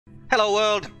Hello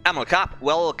world, I'm Carp.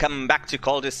 Welcome back to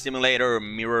Cultist Simulator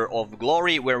Mirror of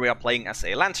Glory, where we are playing as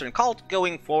a lantern cult,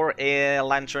 going for a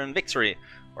lantern victory,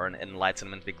 or an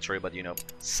enlightenment victory, but you know,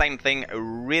 same thing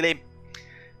really.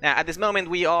 Now at this moment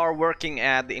we are working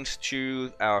at the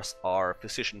institute, our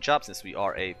physician job. Since we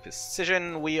are a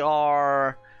physician, we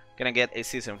are gonna get a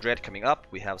season of dread coming up.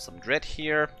 We have some dread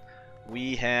here.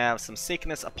 We have some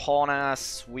sickness upon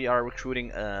us. We are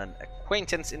recruiting an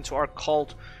acquaintance into our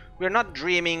cult. We're not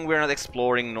dreaming, we're not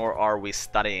exploring, nor are we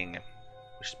studying.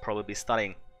 We should probably be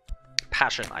studying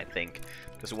passion, I think,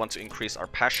 because we want to increase our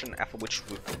passion, after which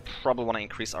we probably want to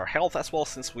increase our health as well,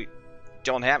 since we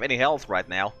don't have any health right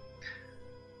now.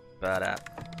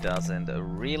 But doesn't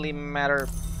really matter.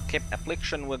 Keep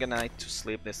affliction, we're gonna need to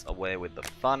sleep this away with the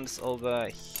funds over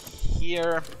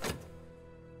here.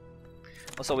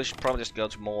 Also, we should probably just go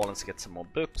to mall and get some more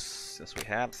books, since we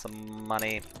have some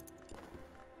money.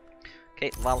 Okay,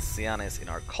 Valsian is in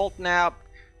our cult now.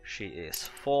 She is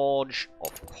Forge,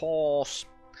 of course.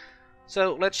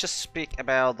 So let's just speak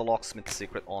about the locksmith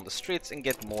secret on the streets and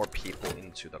get more people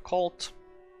into the cult.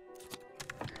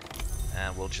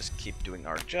 And we'll just keep doing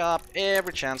our job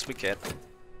every chance we get.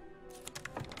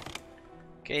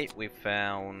 Okay, we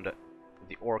found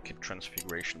the Orchid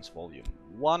Transfigurations Volume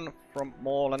 1 from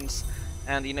Morlands.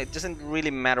 And you know, it doesn't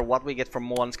really matter what we get from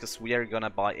Morlands, because we are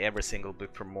gonna buy every single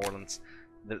book from Morlands.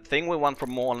 The thing we want from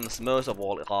Morlands most of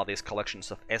all are these collections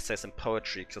of essays and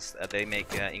poetry, because they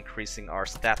make increasing our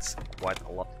stats quite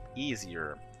a lot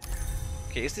easier.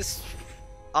 Okay, is this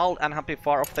old unhappy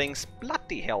far of things?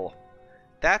 Bloody hell.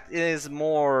 That is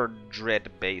more dread,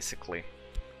 basically.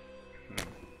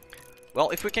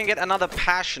 Well, if we can get another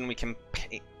passion, we can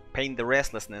paint the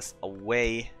restlessness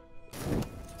away.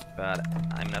 But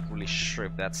I'm not really sure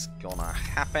if that's gonna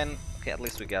happen. Okay, at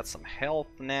least we got some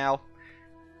health now.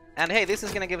 And hey, this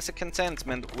is gonna give us a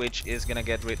contentment, which is gonna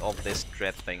get rid of this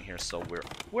dread thing here, so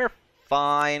we're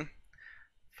fine.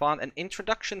 Found an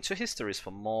introduction to histories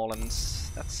for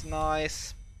Morlands. That's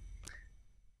nice.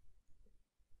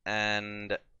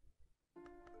 And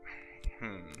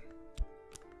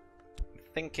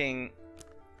thinking,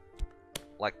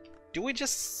 like, do we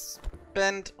just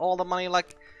spend all the money?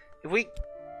 Like, if we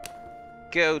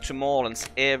go to Morlands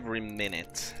every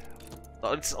minute.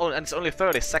 It's only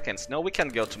 30 seconds. No, we can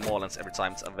go to Morlands every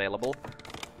time it's available.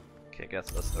 Okay,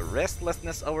 gets us a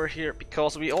restlessness over here,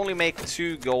 because we only make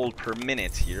 2 gold per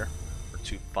minute here, or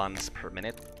 2 funds per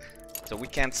minute. So we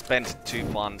can't spend 2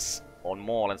 funds on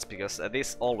Morlands, because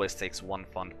this always takes 1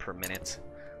 fund per minute.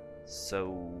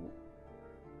 So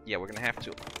yeah, we're gonna have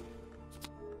to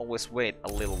always wait a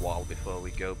little while before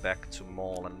we go back to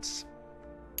Morlands.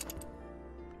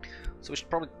 So we should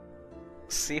probably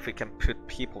see if we can put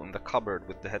people in the cupboard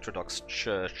with the heterodox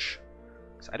church.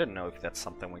 I don't know if that's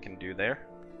something we can do there.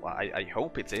 Well, I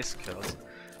hope it is, because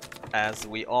as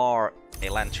we are a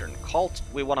lantern cult,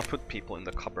 we want to put people in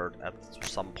the cupboard at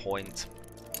some point.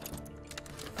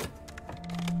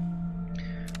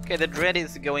 Okay, the dread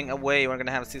is going away. We're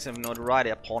gonna have a season of notoriety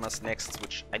upon us next,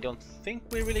 which I don't think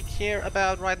we really care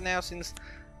about right now, since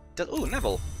oh,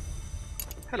 Neville.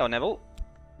 Hello, Neville.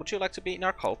 Would you like to be in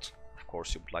our cult? Of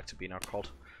course you would like to be in our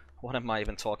cult. What am I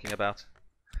even talking about?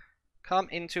 Come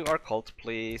into our cult,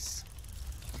 please.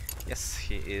 Yes,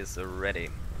 he is ready.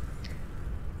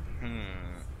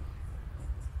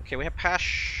 Okay, we have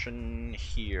passion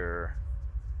here.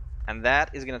 And that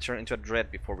is gonna turn into a dread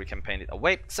before we can paint it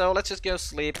away. So let's just go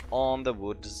sleep on the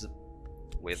woods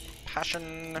with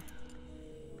passion.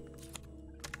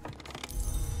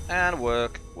 And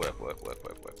work.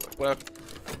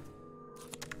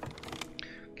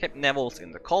 Okay, Neville's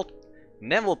in the cult.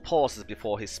 Neville pauses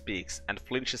before he speaks and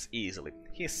flinches easily.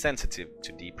 He is sensitive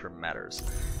to deeper matters.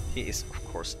 He is, of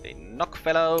course, a knock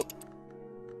fellow.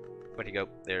 Where'd you go?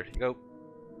 There you go.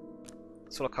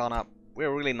 Sulakana, we're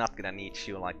really not gonna need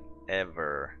you, like,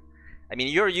 ever. I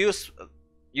mean,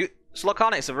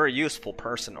 Sulakana is a very useful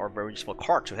person, or very useful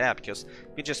card to have, because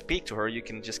if you just speak to her, you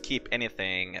can just keep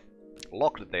anything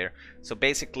locked there. So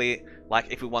basically,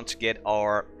 like, if we want to get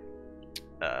our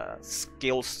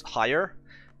skills higher,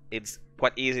 it's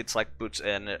quite easy. It's like put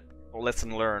a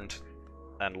lesson learned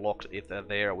and locked it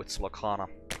there with Sulakana.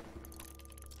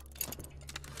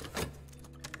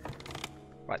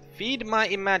 Right, feed my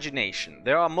imagination.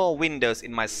 There are more windows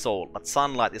in my soul, but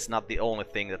sunlight is not the only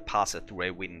thing that passes through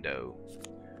a window.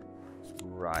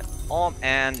 Right,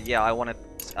 and yeah, I wanted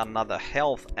another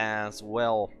health as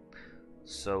well,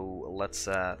 so let's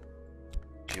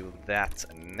do that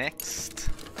next.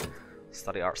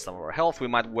 Study some of our health. We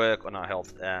might work on our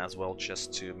health as well,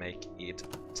 just to make it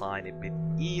a tiny bit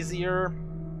easier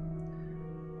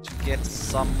to get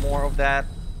some more of that.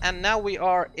 and now we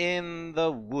are in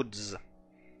the woods.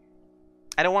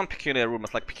 I don't want peculiar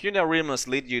rumors. Like, peculiar rumors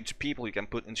lead you to people you can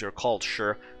put into your cult,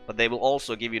 sure, but they will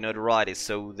also give you notoriety,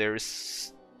 so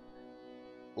there's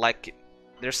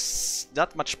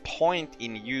not much point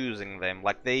in using them.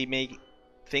 Like, they make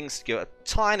things go a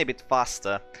tiny bit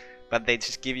faster, but they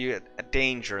just give you a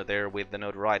danger there with the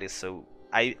notoriety, so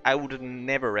I would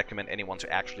never recommend anyone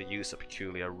to actually use a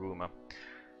peculiar rumor.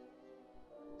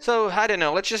 So, I don't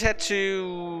know, let's just head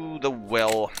to the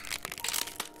well.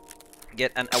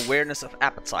 Get an awareness of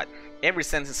appetite. Every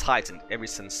sense is heightened, every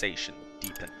sensation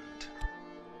deepened.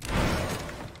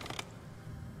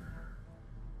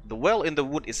 The well in the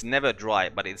wood is never dry,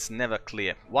 but it's never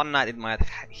clear. One night it might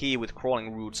heave with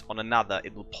crawling roots, on another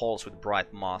it will pulse with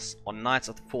bright moss. On nights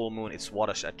of the full moon its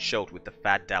waters are choked with the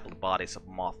fat dappled bodies of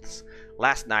moths.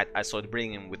 Last night I saw it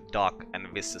brimming with dark and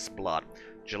viscous blood.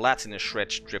 Gelatinous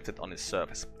shreds drifted on its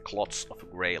surface, clots of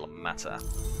grey matter.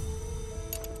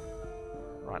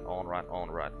 Right on, right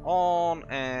on, right on,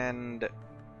 and...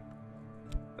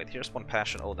 Wait, here's one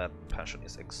passion. Oh, that passion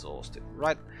is exhausted.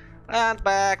 Right, and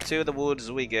back to the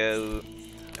woods we go.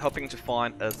 Hoping to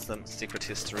find some secret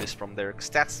histories from there. 'Cause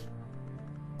that's,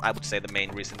 I would say, the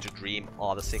main reason to dream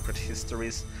are the secret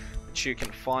histories that you can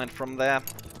find from there.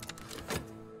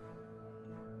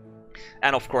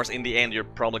 And of course, in the end, you're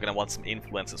probably gonna want some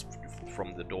influences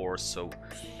from the doors, so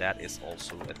that is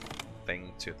also a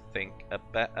thing to think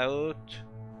about.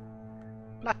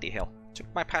 Bloody hell, took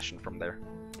my passion from there.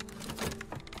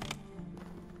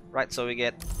 Right, so we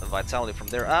get a vitality from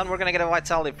there, and we're gonna get a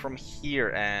vitality from here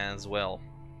as well.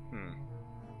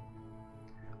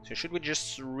 So should we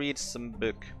just read some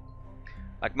book?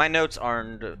 Like, my notes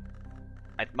aren't...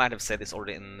 I might have said this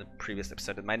already in the previous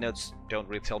episode, that my notes don't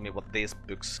really tell me what these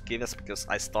books give us, because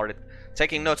I started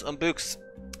taking notes on books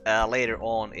later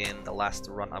on in the last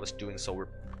run I was doing, so we're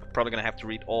probably gonna have to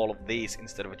read all of these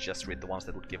instead of just read the ones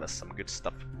that would give us some good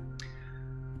stuff.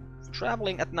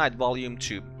 Traveling at Night, Volume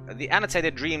 2. The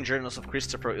Annotated Dream Journals of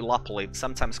Christopher Illapoli,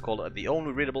 sometimes called the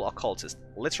only readable occultist.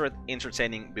 Literate,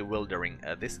 entertaining, bewildering.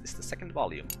 This is the second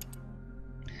volume.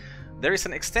 There is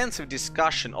an extensive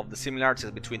discussion of the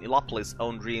similarities between Illapoli's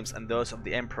own dreams and those of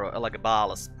the Emperor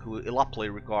Elagabalus, who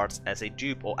Illapoli regards as a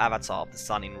dupe or avatar of the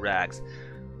sun in rags.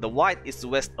 The white is the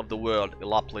west of the world,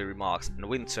 Illapoli remarks, and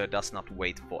winter does not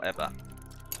wait forever.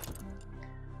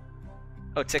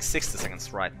 Oh, it takes 60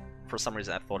 seconds, right. For some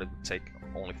reason I thought it would take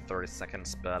only 30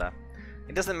 seconds, but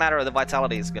it doesn't matter, the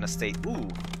vitality is gonna stay... Ooh!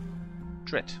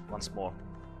 Dread, once more.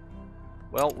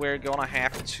 Well, we're gonna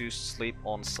have to sleep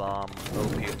on some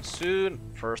opium soon.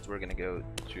 First we're gonna go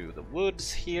to the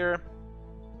woods here.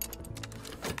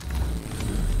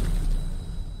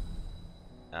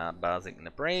 Buzzing in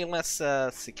the brain. Let's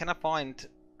see, can I find...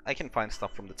 I can find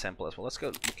stuff from the temple as well. Let's go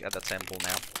look at the temple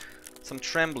now. Some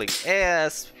trembling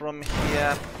airs from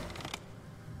here.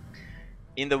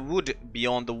 In the wood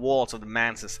beyond the walls of the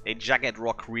manses, a jagged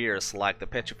rock rears like the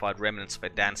petrified remnants of a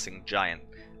dancing giant.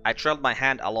 I trailed my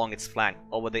hand along its flank,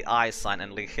 over the eye sign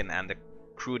and lichen and the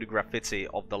crude graffiti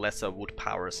of the lesser wood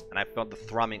powers, and I felt the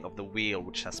thrumming of the wheel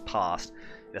which has passed.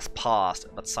 It has passed,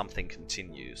 but something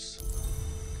continues.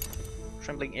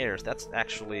 Trembling airs, that's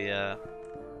actually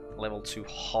level 2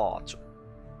 heart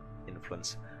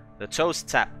influence. The toes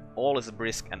tap, all is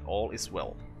brisk and all is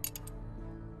well.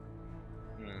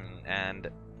 And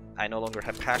I no longer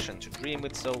have passion to dream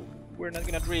with, so we're not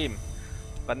gonna dream.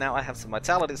 But now I have some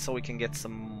vitality, so we can get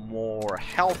some more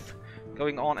health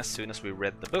going on as soon as we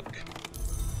read the book.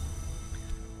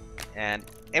 And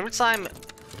every time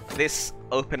this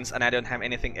opens and I don't have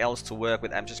anything else to work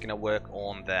with, I'm just gonna work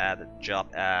on that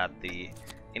job at the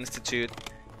Institute.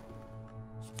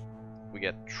 We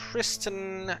get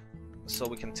Tristan, so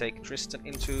we can take Tristan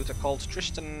into the cult.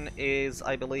 Tristan is,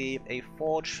 I believe, a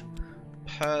forge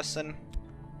person.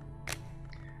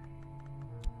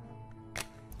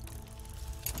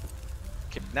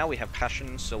 Okay, now we have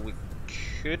passion, so we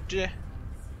could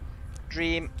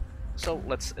dream. So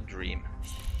let's dream.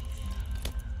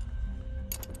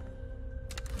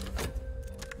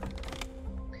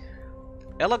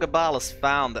 Elagabalus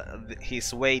found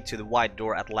his way to the white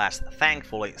door at last.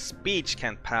 Thankfully, speech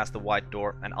can't pass the white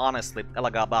door, and honestly,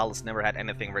 Elagabalus never had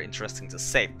anything very interesting to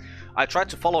say. I tried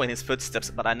to follow in his footsteps,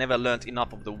 but I never learned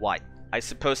enough of the white. I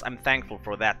suppose I'm thankful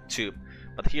for that too.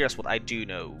 But here's what I do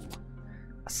know.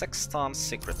 A sexton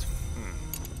secret.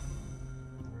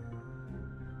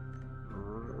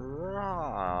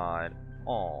 Right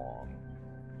on.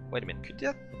 Wait a minute, could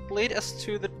that lead us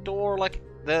to the door? Like,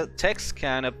 the text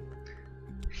kind of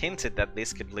hinted that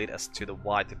this could lead us to the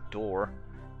white door.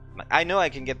 I know I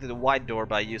can get to the white door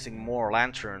by using more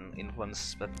lantern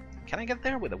influence, but can I get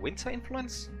there with a winter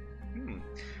influence?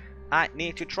 I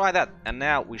need to try that. And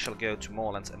now we shall go to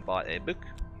Moorlands and buy a book.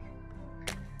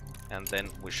 And then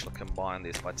we shall combine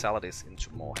these vitalities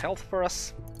into more health for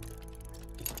us.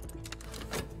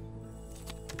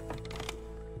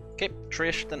 Okay,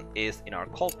 Tristan is in our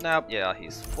cult now. Yeah,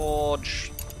 he's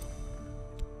Forge.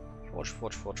 Forge.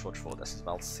 This is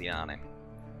Valsiane.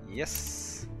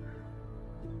 Yes.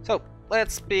 So,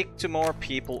 let's speak to more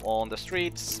people on the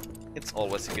streets. It's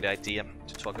always a good idea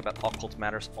to talk about occult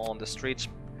matters on the streets.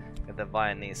 Get the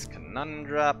Viennese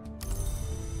Conundra.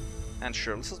 And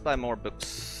sure, let's just buy more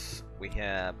books. We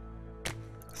have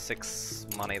 6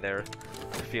 money there.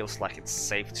 Feels like it's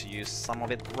safe to use some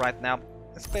of it right now.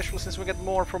 Especially since we get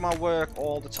more from our work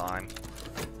all the time.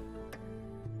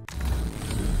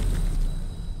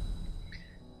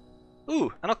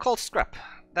 Ooh, an occult scrap.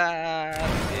 That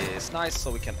is nice, so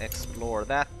we can explore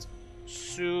that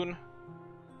soon.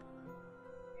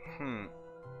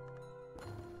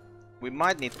 We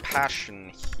might need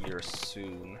passion here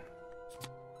soon.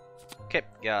 Okay,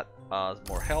 got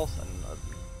more health and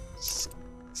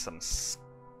some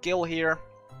skill here.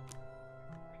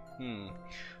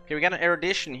 Okay, we got an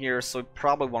erudition here, so we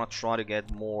probably want to try to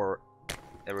get more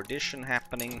erudition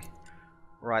happening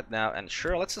right now. And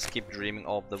sure, let's just keep dreaming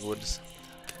of the woods.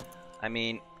 I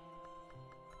mean,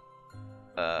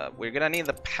 we're gonna need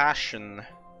the passion.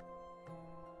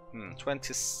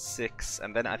 26,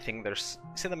 and then I think there's...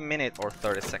 Is it a minute or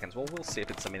 30 seconds? Well, we'll see if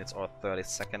it's a minute or 30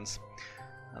 seconds.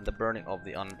 And the burning of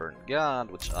the unburned god,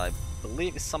 which I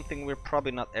believe is something we're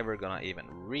probably not ever gonna even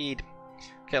read.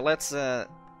 Okay, let's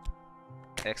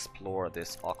explore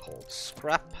this occult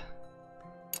scrap.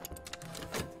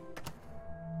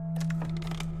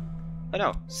 Oh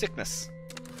no, sickness.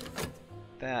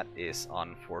 That is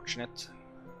unfortunate.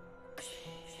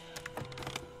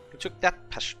 We took that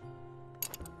passion.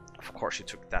 Of course you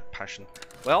took that passion.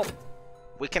 Well,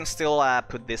 we can still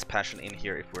put this passion in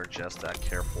here if we're just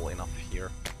careful enough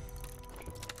here.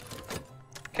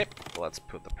 Okay, let's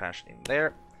put the passion in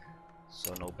there.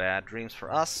 So no bad dreams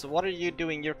for us. So what are you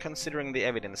doing? You're considering the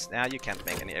evidence. Now you can't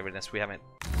make any evidence. We don't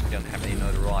have any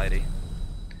notoriety.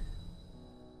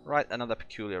 Right, another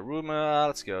peculiar rumor.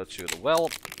 Let's go to the well.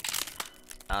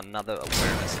 Another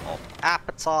awareness of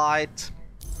appetite.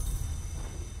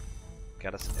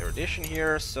 Got us an erudition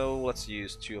here, so let's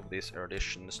use 2 of these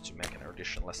eruditions to make an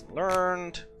erudition lesson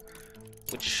learned.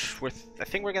 Which I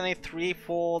think we're gonna need 3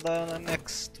 for the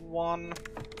next one.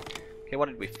 Okay, what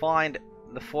did we find?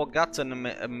 The Forgotten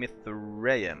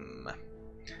Mithraeum,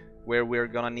 where we're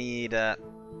gonna need a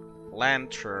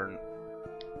lantern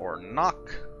or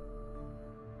knock.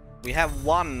 We have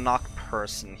 1 knock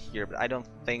person here, but I don't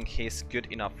think he's good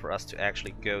enough for us to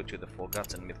actually go to the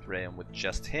Forgotten Mithraeum with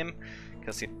just him,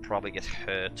 because he'd probably get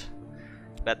hurt.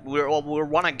 But we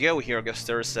wanna go here because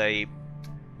there's a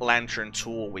lantern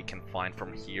tool we can find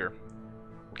from here.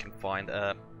 We can find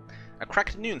a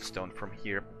cracked noonstone from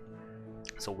here.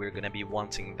 So we're gonna be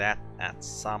wanting that at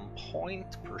some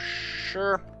point for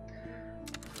sure.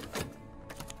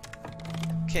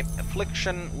 Okay,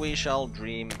 affliction, we shall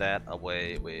dream that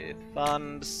away with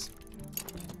funds.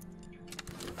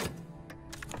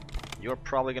 You're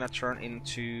probably gonna turn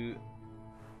into...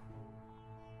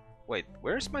 Wait,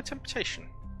 where's my temptation?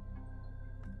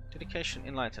 Dedication,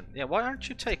 Enlightenment. Yeah, why aren't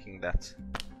you taking that?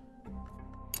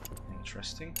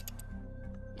 Interesting.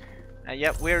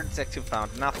 Yeah, weird detective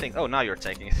found nothing. Oh, now you're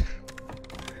taking it.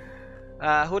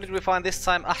 Who did we find this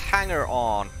time? A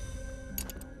hanger-on.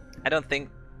 I don't think...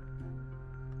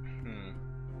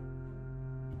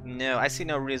 No, I see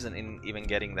no reason in even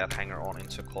getting that hanger-on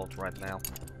into cult right now.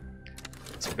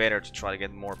 It's better to try to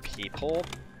get more people.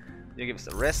 You give us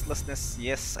the restlessness.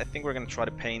 Yes, I think we're gonna try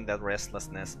to paint that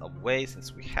restlessness away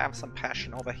since we have some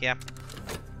passion over here.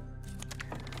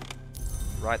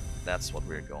 Right, that's what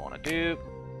we're gonna do.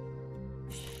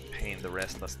 Paint the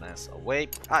restlessness away.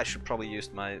 I should probably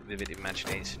use my vivid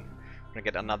imagination. I'm gonna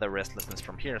get another restlessness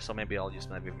from here, so maybe I'll use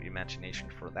my vivid imagination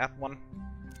for that one.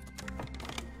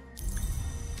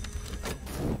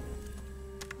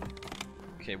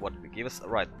 Okay, what did we give us?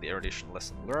 Right, the erudition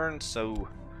lesson learned, so...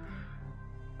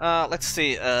 let's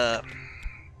see,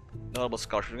 notable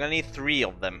scholars. We're gonna need 3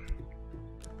 of them.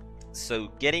 So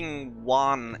getting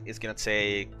 1 is gonna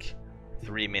take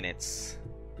 3 minutes.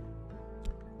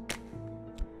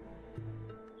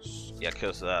 Yeah,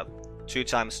 because 2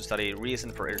 times to study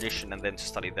reason for erudition and then to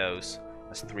study those.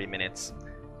 That's 3 minutes.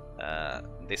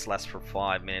 This lasts for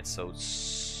 5 minutes, so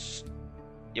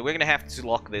yeah, we're gonna have to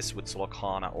lock this with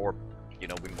Solokana or you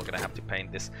know, we're gonna have to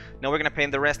paint this. No, we're gonna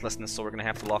paint the restlessness, so we're gonna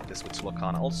have to lock this with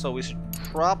Sulakana. Also, we should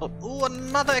probably... Ooh,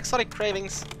 another exotic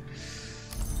cravings!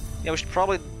 Yeah, we should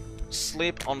probably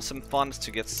sleep on some funds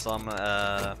to get some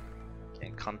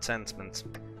contentment.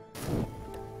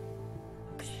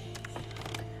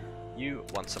 You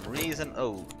want some reason?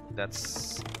 Oh, that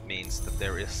means that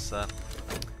there is a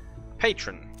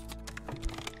patron.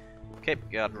 Okay,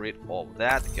 got rid of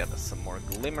that, got us some more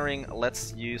glimmering.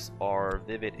 Let's use our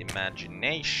vivid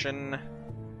imagination.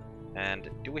 And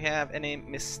do we have any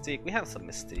mystique? We have some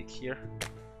mystique here.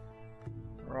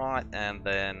 Right, and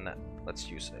then let's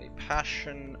use a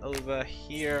passion over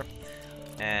here.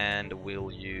 And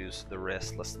we'll use the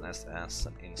restlessness as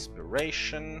an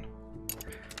inspiration.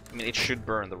 I mean, it should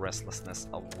burn the restlessness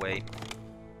away.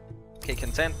 Okay,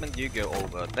 contentment, you go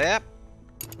over there.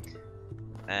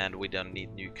 And we don't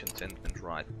need new contentment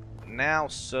right now,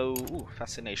 so... Ooh,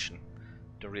 fascination.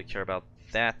 Don't really care about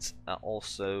that.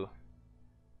 Also...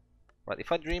 Right,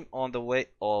 if I dream on the way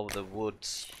of the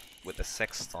woods with the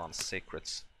sexton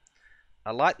secrets.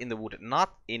 A light in the wood,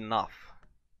 not enough.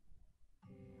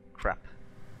 Crap.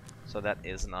 So that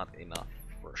is not enough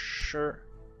for sure.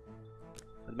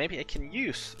 But maybe I can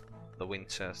use the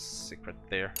winter secret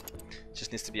there.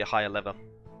 Just needs to be a higher level.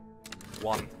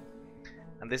 1.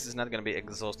 And this is not going to be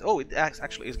exhausted. Oh, it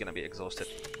actually is going to be exhausted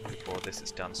before this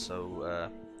is done. So,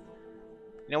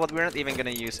 you know what? We're not even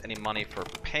going to use any money for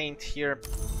paint here.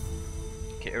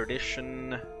 Okay,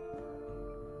 erudition.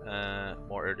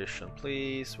 More erudition,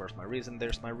 please. Where's my reason?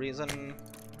 There's my reason.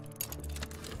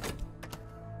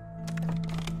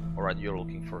 Alright, you're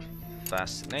looking for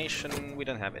fascination. We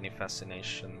don't have any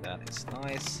fascination. That is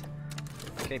nice.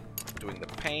 Okay, doing the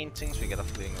paintings. We got a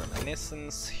fleeting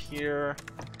reminiscence here.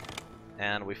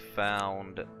 And we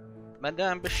found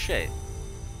Madame Bechet.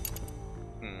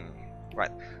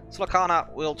 Right. So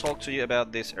Lakana, we'll talk to you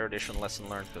about this erudition lesson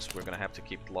learned, because we're gonna have to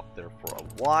keep it locked there for a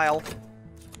while.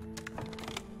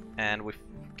 And we've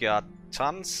got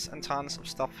tons and tons of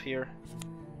stuff here.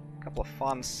 A couple of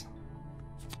funds.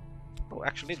 Oh,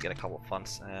 actually did get a couple of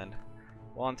funds. And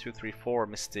 1, 2, 3, 4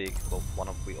 Mystique. Well, one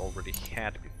of we already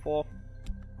had before.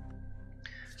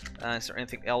 Is there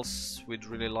anything else we'd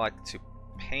really like to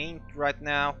paint right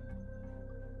now?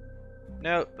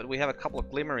 No, but we have a couple of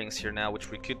glimmerings here now, which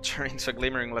we could turn into a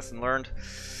glimmering lesson learned.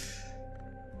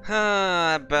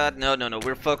 But no,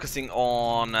 we're focusing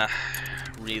on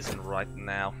reason right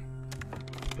now.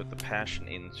 Put the passion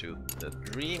into the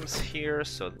dreams here,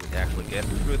 so that we actually get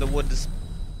through the woods.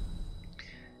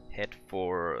 Head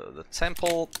for the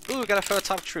temple. Ooh, we got a third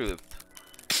time truth.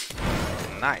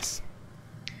 Nice.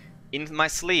 In my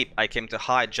sleep, I came to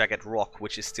high jagged rock,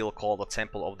 which is still called the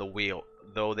Temple of the Wheel,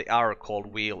 though the hour called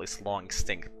Wheel is long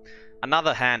extinct.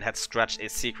 Another hand had scratched a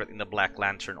secret in the black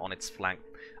lantern on its flank.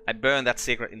 I burned that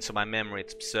secret into my memory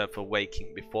to preserve for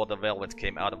waking, before the velvet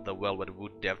came out of the velvet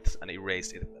wood depths and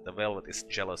erased it. The velvet is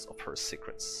jealous of her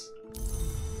secrets.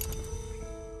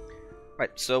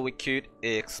 Right, so we could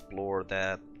explore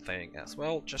that thing as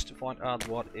well, just to find out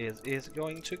what it is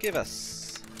going to give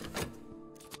us.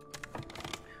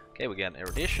 Okay, we got an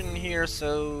erudition here,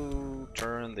 so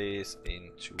turn this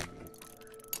into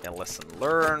a lesson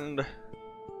learned.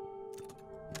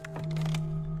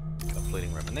 Got a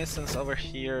fleeting reminiscence over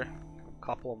here. A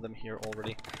couple of them here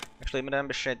already. Actually, Madame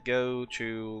Bechet, go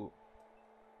to...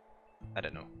 I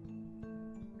don't know.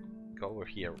 Go over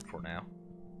here for now.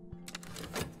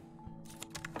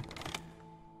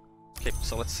 Okay,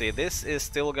 so let's see. This is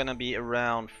still gonna be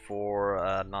around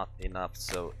for not enough,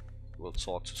 so we'll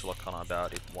talk to Sulakana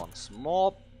about it once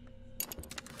more.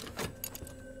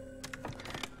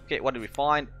 Okay, what did we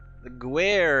find? The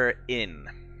Guer Inn.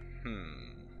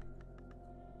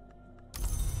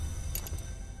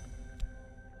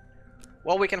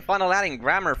 Well, we can find a Latin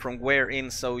grammar from Guer Inn,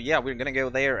 so yeah, we're gonna go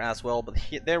there as well. But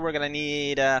there we're gonna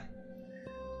need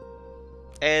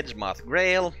Edgemoth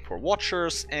Grail for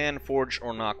Watchers and Forge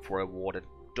or Knock for a warded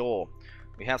door.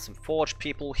 We have some Forge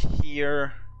people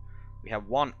here. We have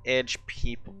one Edge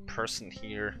person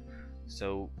here.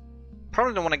 So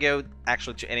probably don't want to go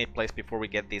actually to any place before we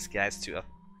get these guys to a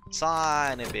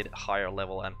tiny bit higher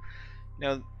level. And you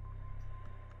know,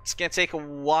 it's gonna take a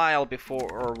while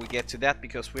before we get to that,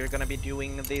 because we're gonna be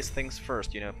doing these things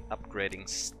first, you know,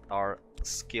 upgrading our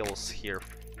skills here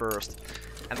first,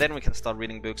 and then we can start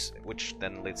reading books, which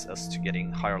then leads us to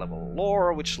getting higher level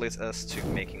lore, which leads us to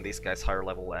making these guys higher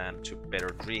level and to better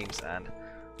dreams and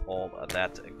all of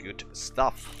that good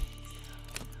stuff.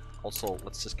 Also,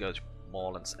 let's just go to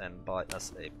Marlins and buy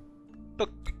us a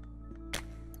book.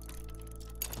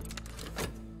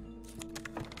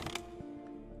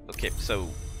 Okay, so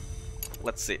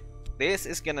let's see. this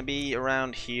is gonna be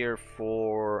around here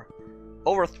for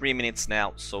over 3 minutes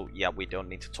now, so yeah, we don't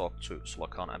need to talk to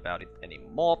Sulakan about it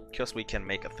anymore, because we can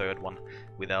make a third one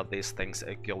without these things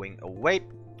going away.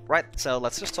 Right, so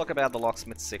let's just talk about the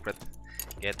locksmith's secret,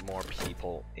 get more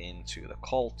people into the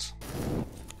cult.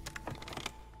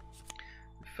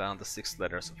 We found the 6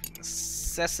 letters of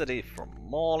necessity from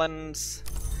Morelands.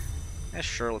 Yeah,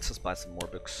 sure, let's just buy some more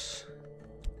books.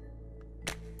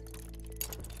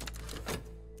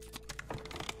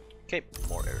 Okay,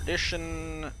 more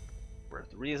erudition. Where's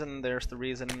the reason? There's the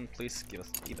reason. Please give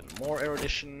us even more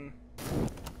erudition.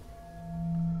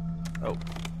 Oh,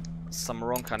 some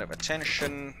wrong kind of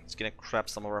attention. It's gonna crap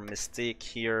some of our mystique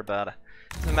here, but it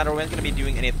doesn't matter. We're not gonna be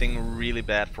doing anything really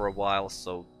bad for a while,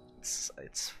 so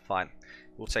it's fine.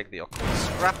 We'll take the occult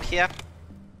scrap here.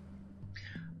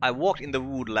 I walked in the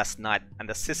wood last night, and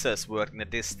the scissors worked in the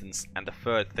distance, and the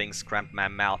third things cramped my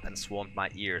mouth and swarmed my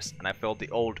ears, and I felt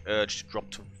the old urge to drop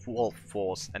to full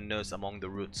force and nose among the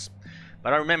roots.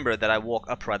 But I remember that I walk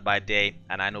upright by day,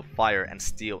 and I know fire and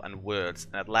steel and words,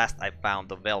 and at last I found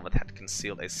the velvet had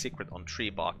concealed a secret on tree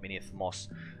bark beneath moss.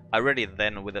 I read it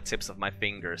then with the tips of my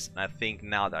fingers, and I think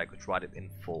now that I could write it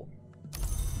in full.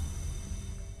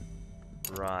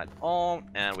 Right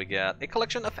on, and we got a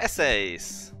collection of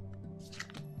essays.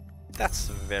 That's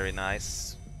very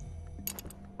nice.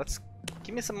 Let's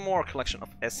give me some more collection of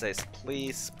essays,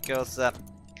 please, because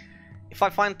if I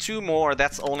find 2 more,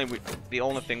 that's the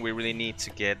only thing we really need to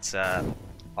get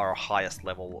our highest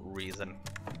level reason.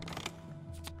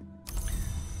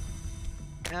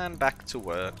 And back to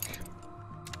work.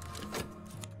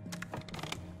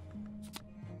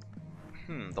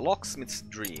 The locksmith's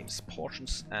dreams,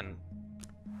 portions and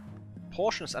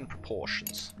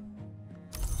proportions.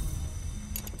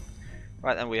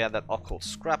 Right, and we have that occult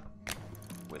scrap.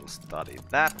 We'll study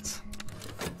that.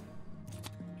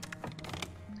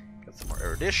 Got some more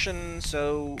erudition,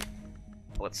 so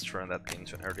let's turn that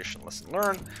into an erudition lesson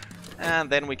learned. And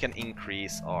then we can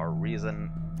increase our reason.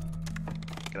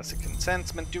 Get us a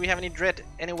contentment. Do we have any dread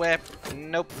anywhere?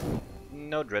 Nope.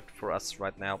 No dread for us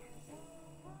right now.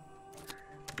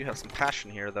 We do have some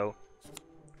passion here, though.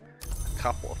 A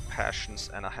couple of passions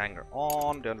and a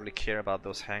hanger-on. Don't really care about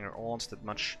those hanger-ons that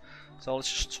much. So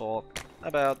let's just talk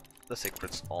about the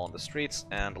secrets on the streets,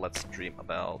 and let's dream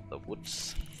about the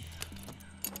woods.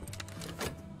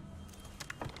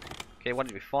 Okay, what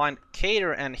did we find?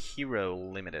 Cater and Hero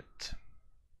Limited.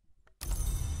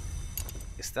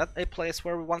 Is that a place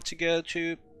where we want to go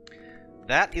to?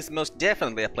 That is most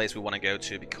definitely a place we want to go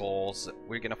to, because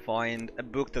we're gonna find a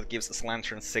book that gives us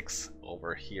Lantern 6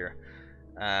 over here.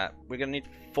 We're gonna need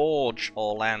Forge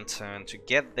or Lantern to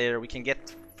get there. We can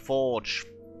get Forge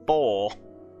 4.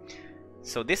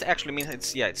 So this actually means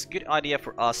it's a good idea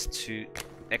for us to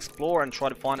explore and try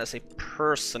to find us a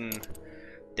person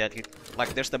that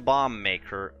like there's the bomb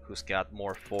maker who's got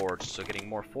more Forge, so getting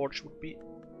more Forge would be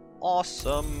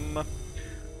awesome.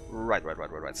 Right.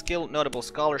 Skill, notable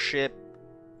scholarship,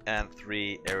 and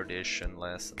 3 erudition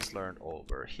lessons learned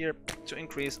over here to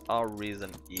increase our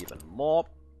reason even more.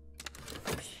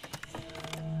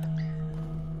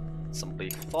 Some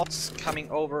bleak thoughts coming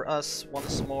over us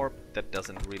once more. That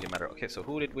doesn't really matter. Okay, so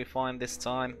who did we find this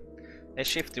time? A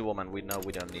shifty woman. We know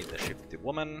we don't need a shifty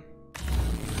woman.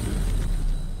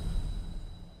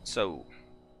 So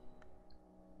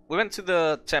we went to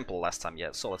the temple last time, yeah,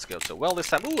 so let's go to well this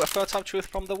time. Ooh, a fertile truth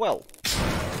from the well.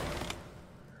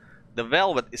 The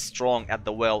velvet is strong at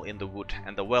the well in the wood,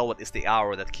 and the velvet is the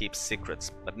hour that keeps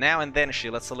secrets. But now and then she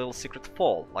lets a little secret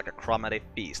fall, like a crumb at a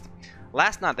feast.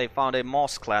 Last night they found a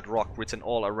moss-clad rock written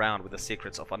all around with the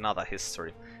secrets of another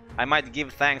history. I might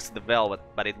give thanks to the velvet,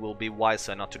 but it will be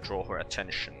wiser not to draw her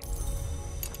attention.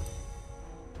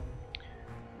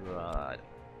 Right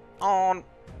on.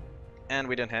 And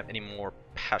we don't have any more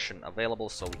passion available,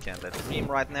 so we can't let dream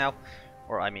right now.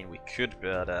 Or I mean we could,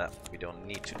 but we don't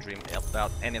need to dream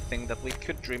about anything that we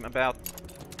could dream about.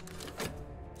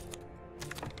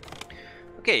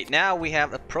 Okay, now we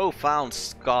have a profound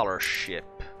scholarship.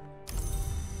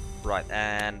 Right,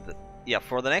 and yeah,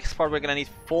 for the next part we're gonna need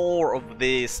 4 of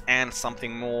these and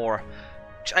something more,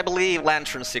 which I believe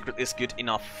Lantern Secret is good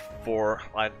enough for,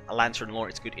 like Lantern Lore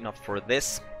is good enough for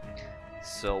this.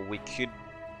 So we could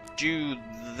do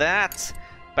that,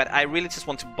 but I really just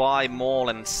want to buy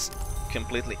Morelands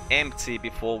completely empty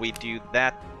before we do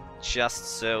that,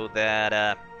 just so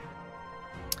that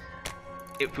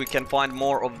if we can find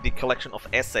more of the collection of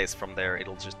essays from there,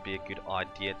 it'll just be a good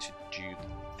idea to do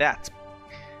that.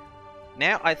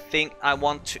 Now I think I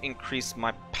want to increase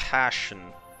my passion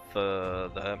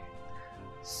further,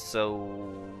 so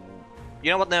You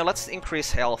know what? Now let's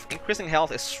increase health. Increasing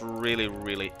health is really,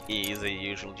 really easy.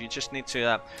 Usually, you just need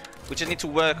to we just need to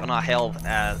work on our health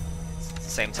at the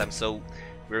same time. So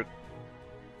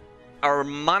our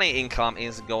money income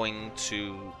is going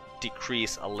to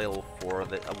decrease a little for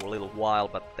a little while,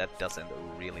 but that doesn't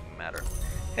really matter.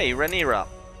 Hey, Rhaenyra.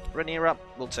 Rhaenyra,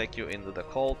 we'll take you into the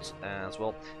cult as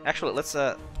well. Actually, let's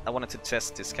I wanted to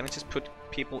test this. Can I just put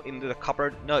people into the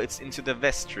cupboard? No, it's into the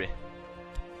vestry.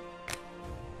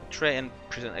 Betray and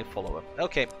present a follower.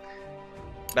 Okay,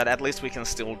 but at least we can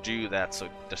still do that, so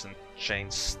it doesn't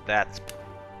change that.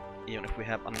 Even if we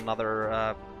have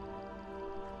another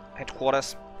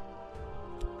headquarters.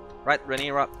 Right,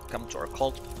 Rhaenyra, come to our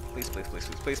cult, please, please, please,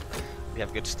 please, please. We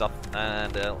have good stuff,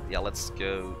 and yeah, let's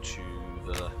go to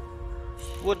the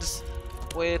woods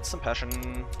with some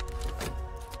passion.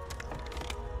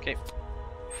 Okay,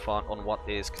 fun on what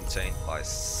is contained by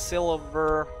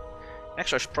silver.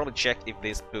 Actually, I should probably check if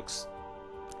these books,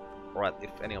 right,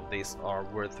 if any of these are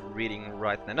worth reading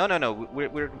right now. No,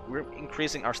 we're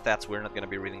increasing our stats. We're not going to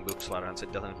be reading books later on, so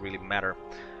it doesn't really matter.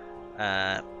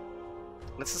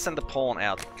 Let's just send the pawn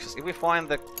out, because if we find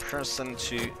the person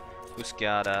who's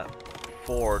got a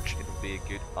forge, it would be a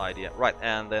good idea. Right,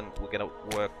 and then we're gonna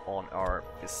work on our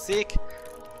physique,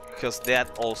 because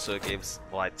that also gives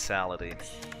vitality.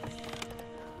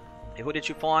 Hey, who did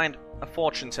you find? A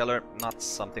fortune teller, not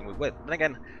something we would. Then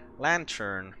again,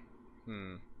 lantern.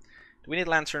 Do we need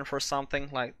lantern for something?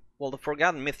 Like, well, the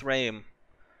Forgotten Mithraeum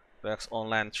works on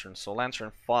lantern, so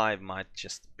lantern 5 might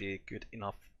just be good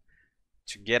enough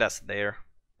to get us there.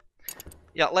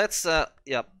 Yeah, let's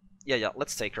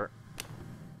let's take her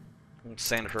and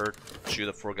send her to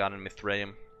the Forgotten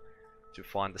Mithraeum to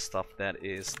find the stuff that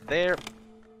is there.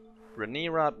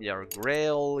 Rhaenyra, yeah,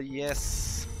 Grail,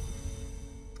 yes.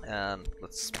 And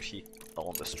let's peek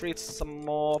on the streets some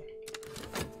more.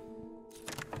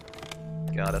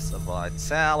 Got us a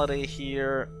vitality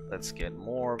here. Let's get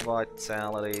more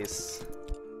vitalities.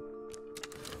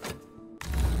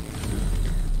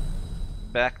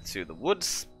 Back to the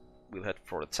woods. We'll head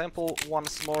for the temple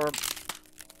once more.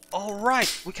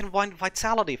 Alright, we can find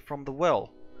vitality from the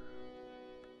well.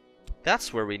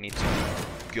 That's where we need to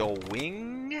be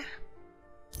going.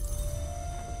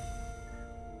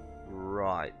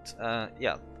 Right,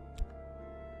 yeah.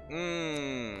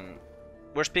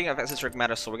 We're speaking of esoteric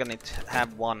matters, so we're gonna need to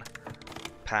have one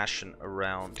passion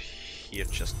around here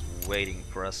just waiting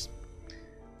for us.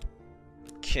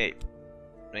 Okay.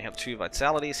 We have 2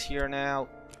 vitalities here now.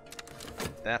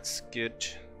 That's good.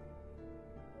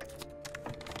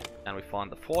 And we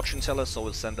found the fortune teller, so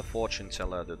we'll send the fortune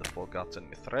teller to the Forgotten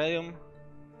Mithraeum.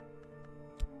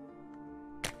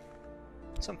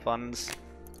 Some funds.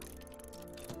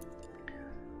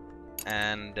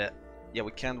 And yeah,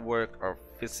 we can't work our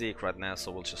physique right now,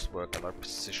 so we'll just work at our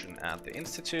position at the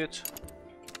Institute.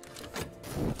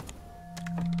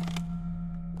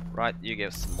 Right, you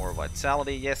give some more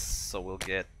vitality, yes, so we'll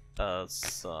get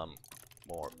some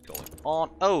more going on.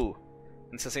 Oh!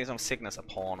 And sensing some sickness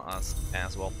upon us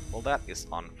as well. Well, that is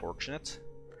unfortunate.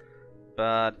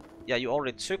 But yeah, you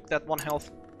already took that 1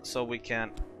 health, so we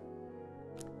can...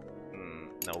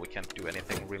 no, we can't do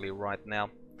anything really right now.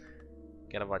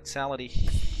 Get a vitality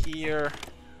here.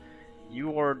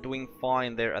 You are doing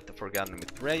fine there at the Forgotten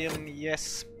Mithraeum,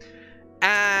 yes.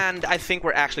 And I think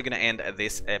we're actually going to end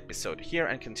this episode here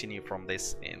and continue from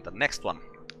this in the next one.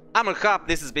 I'm Carp,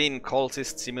 this has been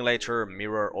Cultist Simulator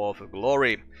Mirror of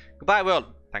Glory. Goodbye world,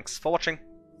 thanks for watching,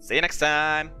 see you next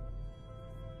time!